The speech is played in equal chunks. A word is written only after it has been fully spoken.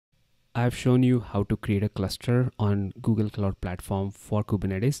I've shown you how to create a cluster on Google Cloud Platform for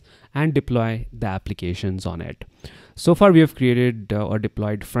Kubernetes and deploy the applications on it. So far, we have created or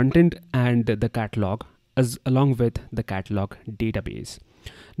deployed frontend and the catalog along with the catalog database.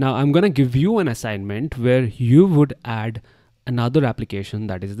 Now I'm going to give you an assignment where you would add another application,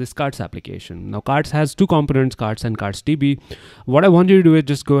 that is this cards application. Now cards has two components, cards and cards DB. What I want you to do is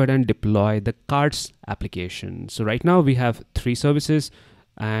just go ahead and deploy the cards application. So right now we have 3 services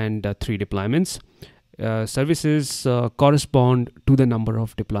and 3 deployments. Services correspond to the number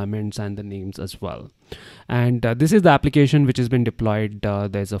of deployments and the names as well. And this is the application which has been deployed.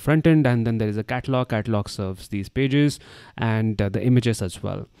 There's a front end and then there is a catalog. Catalog serves these pages and the images as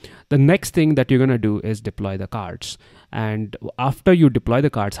well. The next thing that you're going to do is deploy the cards. And after you deploy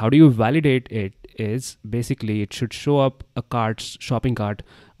the cards, how do you validate it? Is basically it should show up a cards shopping cart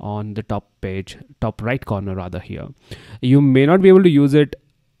on the top page, top right corner rather here. You may not be able to use it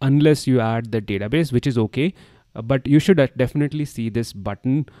unless you add the database, which is okay. But you should definitely see this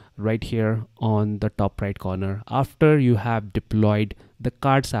button right here on the top right corner after you have deployed the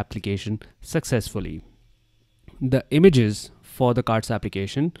cards application successfully. The images for the cards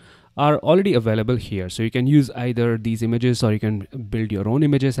application are already available here. So you can use either these images or you can build your own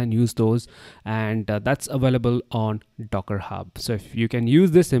images and use those. And that's available on Docker Hub. So if you can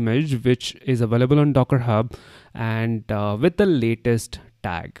use this image, which is available on Docker Hub and with the latest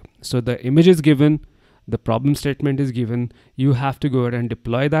tag. So the image is given, the problem statement is given, you have to go ahead and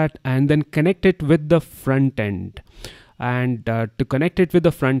deploy that and then connect it with the front end. And to connect it with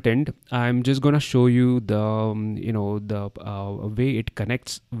the front end, I'm just going to show you the way it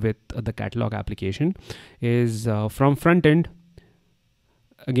connects with the catalog application is from front end.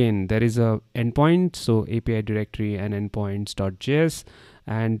 Again, there is a endpoint, so API directory and endpoints.js,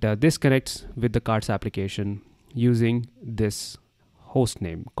 and this connects with the cards application using this host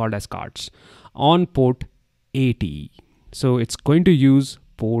name called as cards on port 80. So it's going to use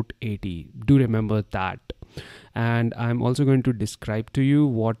port 80. Do remember that. And I'm also going to describe to you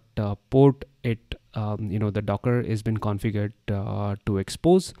what port the Docker has been configured to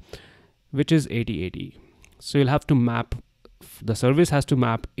expose, which is 8080. So you'll have to map, the service has to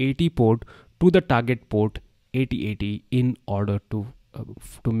map 80 port to the target port 8080 in order to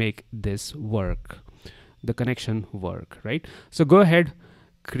make this work, the connection work, right? So go ahead,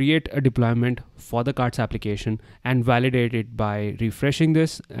 create a deployment for the cards application and validate it by refreshing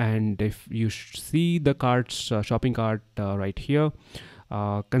this. And if you see the cards shopping cart right here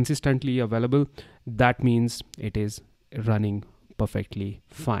consistently available, that means it is running perfectly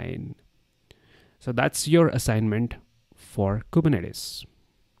fine. So that's your assignment for Kubernetes.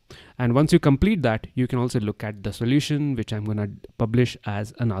 And once you complete that, you can also look at the solution, which I'm going to publish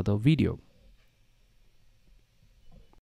as another video.